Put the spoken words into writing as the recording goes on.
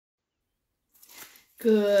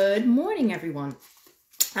Good morning, everyone.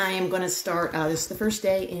 I am going to start, this is the first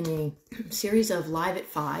day in a series of Live at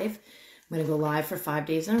 5. I'm going to go live for 5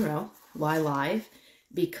 days in a row. Why live?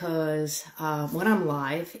 Because when I'm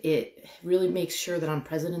live, it really makes sure that I'm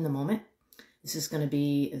present in the moment. This is going to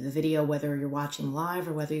be the video, whether you're watching live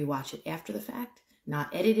or whether you watch it after the fact, not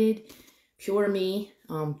edited, pure me,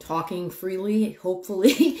 talking freely,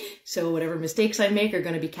 hopefully. So whatever mistakes I make are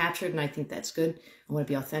going to be captured, and I think that's good. I want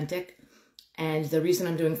to be authentic. And the reason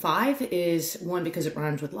I'm doing 5 is, one, because it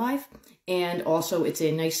rhymes with live, and also it's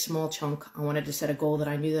a nice small chunk. I wanted to set a goal that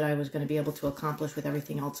I knew that I was going to be able to accomplish with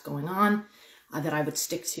everything else going on, that I would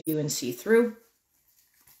stick to and see through.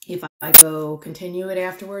 If I go continue it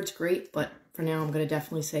afterwards, great, but for now I'm going to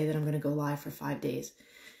definitely say that I'm going to go live for 5 days.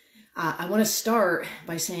 I want to start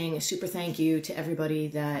by saying a super thank you to everybody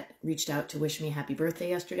that reached out to wish me a happy birthday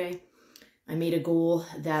yesterday. I made a goal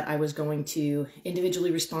that I was going to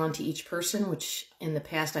individually respond to each person, which in the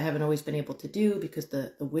past I haven't always been able to do because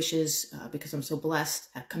the wishes, because I'm so blessed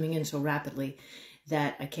at coming in so rapidly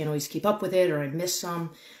that I can't always keep up with it, or I miss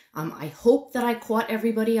some. I hope that I caught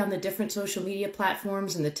everybody on the different social media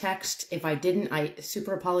platforms and the text. If I didn't, I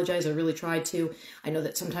super apologize. I really tried to. I know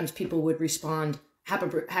that sometimes people would respond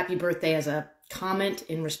happy birthday as a comment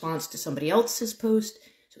in response to somebody else's post.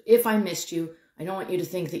 So if I missed you, I don't want you to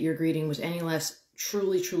think that your greeting was any less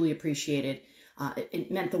truly appreciated. It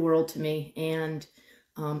meant the world to me, and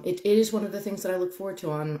it is one of the things that I look forward to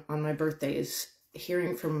on my birthday, is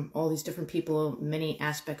hearing from all these different people, many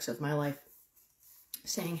aspects of my life,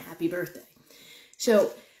 saying happy birthday.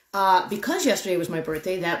 So because yesterday was my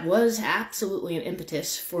birthday, that was absolutely an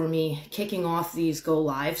impetus for me kicking off these go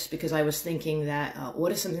lives, because I was thinking that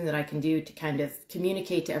what is something that I can do to kind of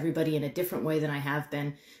communicate to everybody in a different way than I have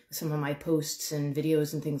been with some of my posts and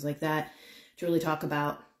videos and things like that, to really talk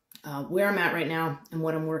about where I'm at right now and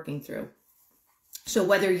what I'm working through. So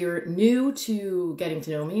whether you're new to getting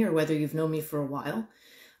to know me or whether you've known me for a while,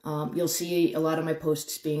 you'll see a lot of my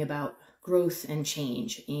posts being about growth and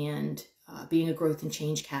change, and being a growth and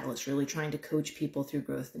change catalyst, really trying to coach people through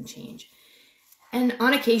growth and change. And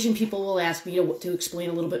on occasion, people will ask me to explain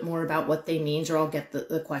a little bit more about what they mean, or I'll get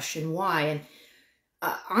the question why. And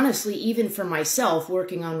honestly, even for myself,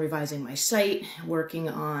 working on revising my site, working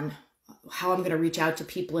on how I'm going to reach out to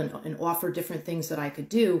people and offer different things that I could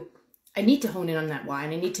do, I need to hone in on that why,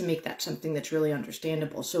 and I need to make that something that's really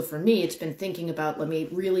understandable. So for me, it's been thinking about, let me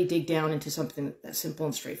really dig down into something that's simple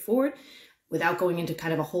and straightforward, without going into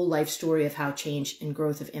kind of a whole life story of how change and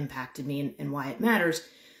growth have impacted me and why it matters.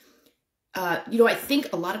 I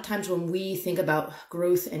think a lot of times when we think about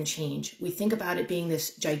growth and change, we think about it being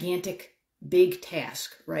this gigantic, big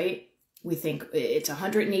task, right? We think it's a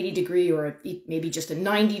 180 degree or maybe just a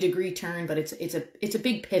 90 degree turn, but it's a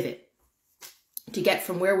big pivot to get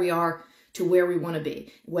from where we are to where we want to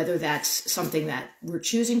be, whether that's something that we're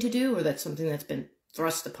choosing to do or that's something that's been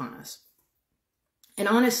thrust upon us. And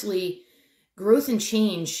honestly, growth and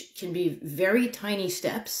change can be very tiny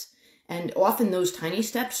steps, and often those tiny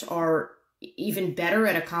steps are even better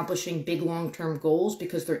at accomplishing big long-term goals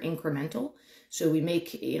because they're incremental. So we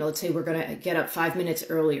make, let's say we're going to get up 5 minutes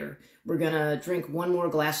earlier. We're going to drink one more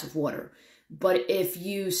glass of water. But if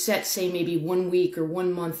you set, say, maybe 1 week or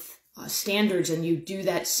 1 month standards, and you do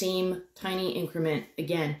that same tiny increment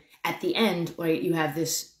again, at the end, right, you have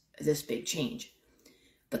this big change.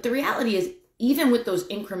 But the reality is, even with those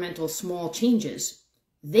incremental small changes,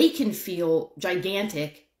 they can feel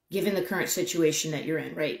gigantic given the current situation that you're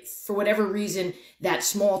in, right? For whatever reason, that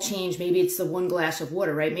small change, maybe it's the 1 glass of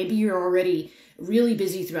water, right? Maybe you're already really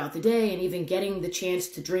busy throughout the day, and even getting the chance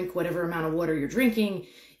to drink whatever amount of water you're drinking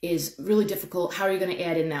is really difficult. How are you going to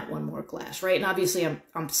add in that 1 more glass, right? And obviously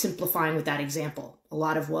I'm simplifying with that example. A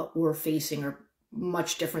lot of what we're facing are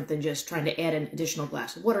much different than just trying to add an additional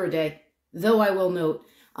glass of water a day. Though I will note,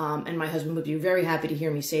 and my husband would be very happy to hear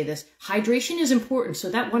me say this, hydration is important. So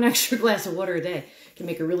that 1 extra glass of water a day can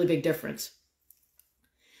make a really big difference.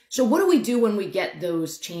 So what do we do when we get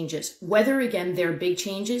those changes? Whether, again, they're big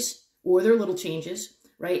changes or they're little changes,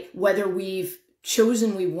 right? Whether we've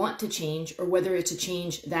chosen we want to change, or whether it's a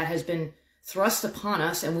change that has been thrust upon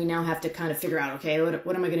us and we now have to kind of figure out, okay,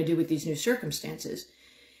 what am I going to do with these new circumstances?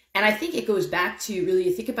 And I think it goes back to really,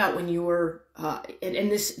 you think about when you were,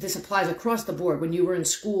 and this applies across the board, when you were in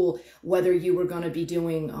school, whether you were going to be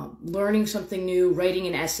doing, learning something new, writing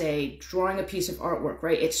an essay, drawing a piece of artwork,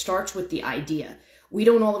 right? It starts with the idea. We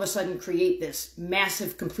don't all of a sudden create this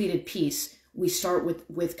massive completed piece. We start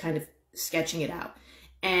with kind of sketching it out.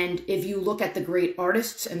 And if you look at the great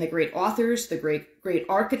artists and the great authors, the great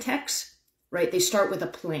architects, right? They start with a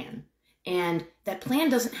plan. And that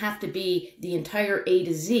plan doesn't have to be the entire A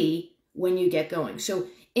to Z when you get going. So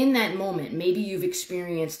in that moment, maybe you've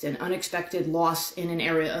experienced an unexpected loss in an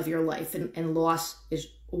area of your life, and loss is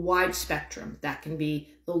a wide spectrum. That can be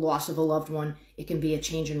the loss of a loved one. It can be a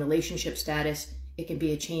change in relationship status. It can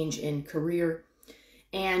be a change in career.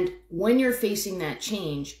 And when you're facing that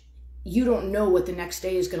change, you don't know what the next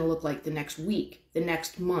day is going to look like, the next week, the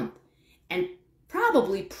next month. And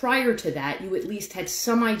probably prior to that, you at least had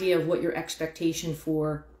some idea of what your expectation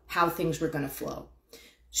for how things were going to flow.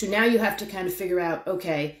 So now you have to kind of figure out,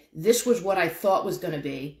 okay, this was what I thought was going to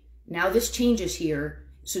be. Now this changes here,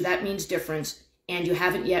 so that means difference, and you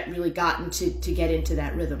haven't yet really gotten to get into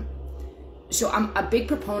that rhythm. So I'm a big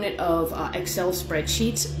proponent of Excel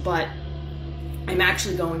spreadsheets, but I'm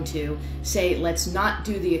actually going to say, let's not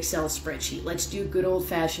do the Excel spreadsheet. Let's do good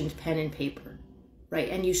old-fashioned pen and paper, right?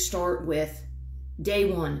 And you start with day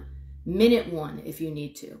one, minute one, if you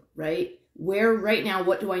need to, right? Where right now,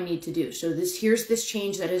 what do I need to do? So here's this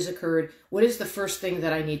change that has occurred. What is the first thing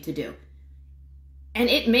that I need to do? And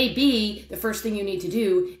it may be the first thing you need to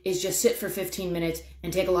do is just sit for 15 minutes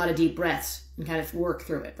and take a lot of deep breaths and kind of work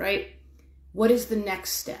through it, right? What is the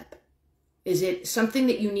next step? Is it something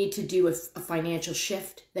that you need to do, a financial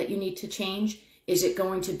shift that you need to change? Is it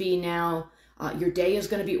going to be now your day is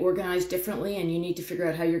going to be organized differently and you need to figure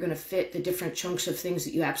out how you're going to fit the different chunks of things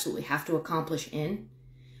that you absolutely have to accomplish in?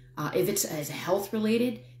 If it's as health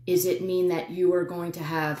related, does it mean that you are going to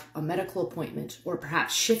have a medical appointment or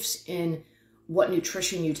perhaps shifts in what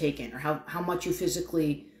nutrition you take in or how much you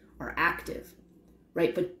physically are active,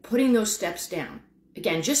 right? But putting those steps down,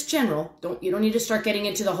 again, just general, you don't need to start getting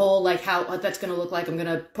into the whole, like what that's going to look like. I'm going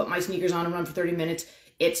to put my sneakers on and run for 30 minutes.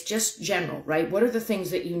 It's just general, right? What are the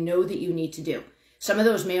things that you know that you need to do? Some of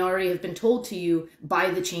those may already have been told to you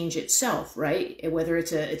by the change itself, right? Whether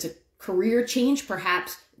it's a career change,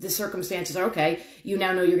 perhaps the circumstances are, okay, you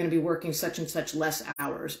now know you're going to be working such and such less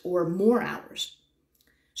hours or more hours.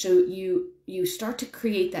 So you start to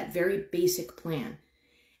create that very basic plan.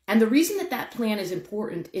 And the reason that plan is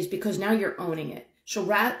important is because now you're owning it. So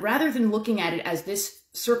rather than looking at it as this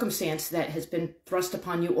circumstance that has been thrust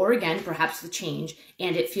upon you, or again, perhaps the change,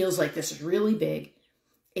 and it feels like this is really big,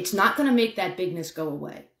 it's not going to make that bigness go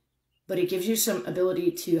away. But it gives you some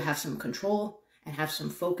ability to have some control and have some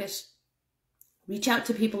focus. Reach out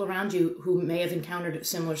to people around you who may have encountered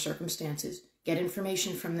similar circumstances. Get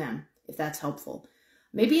information from them if that's helpful.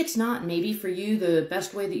 Maybe it's not. Maybe for you, the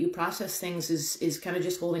best way that you process things is kind of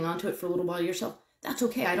just holding on to it for a little while yourself. That's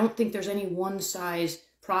okay. I don't think there's any one size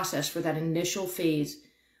process for that initial phase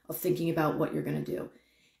of thinking about what you're going to do.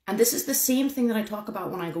 And this is the same thing that I talk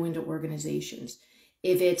about when I go into organizations.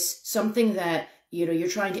 If it's something that you're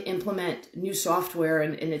trying to implement new software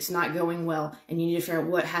and it's not going well and you need to figure out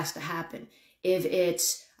what has to happen. If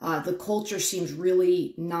it's the culture seems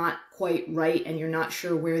really not quite right and you're not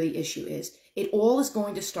sure where the issue is, it all is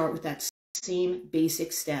going to start with that same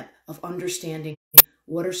basic step of understanding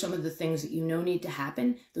what are some of the things that you know need to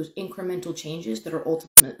happen, those incremental changes that are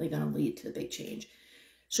ultimately going to lead to the big change.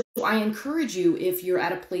 So I encourage you, if you're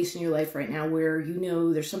at a place in your life right now where you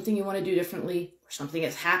know there's something you want to do differently, or something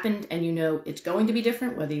has happened and you know it's going to be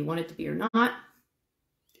different, whether you want it to be or not,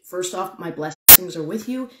 first off, my blessings are with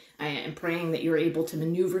you. I am praying that you're able to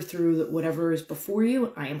maneuver through whatever is before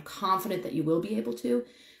you. I am confident that you will be able to.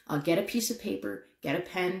 Get a piece of paper, get a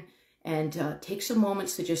pen, and take some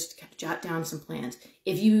moments to just jot down some plans.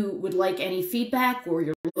 If you would like any feedback or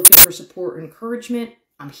you're looking for support or encouragement,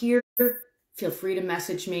 I'm here. Feel free to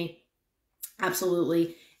message me.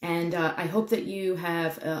 Absolutely. And I hope that you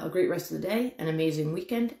have a great rest of the day, an amazing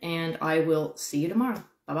weekend, and I will see you tomorrow.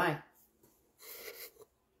 Bye-bye.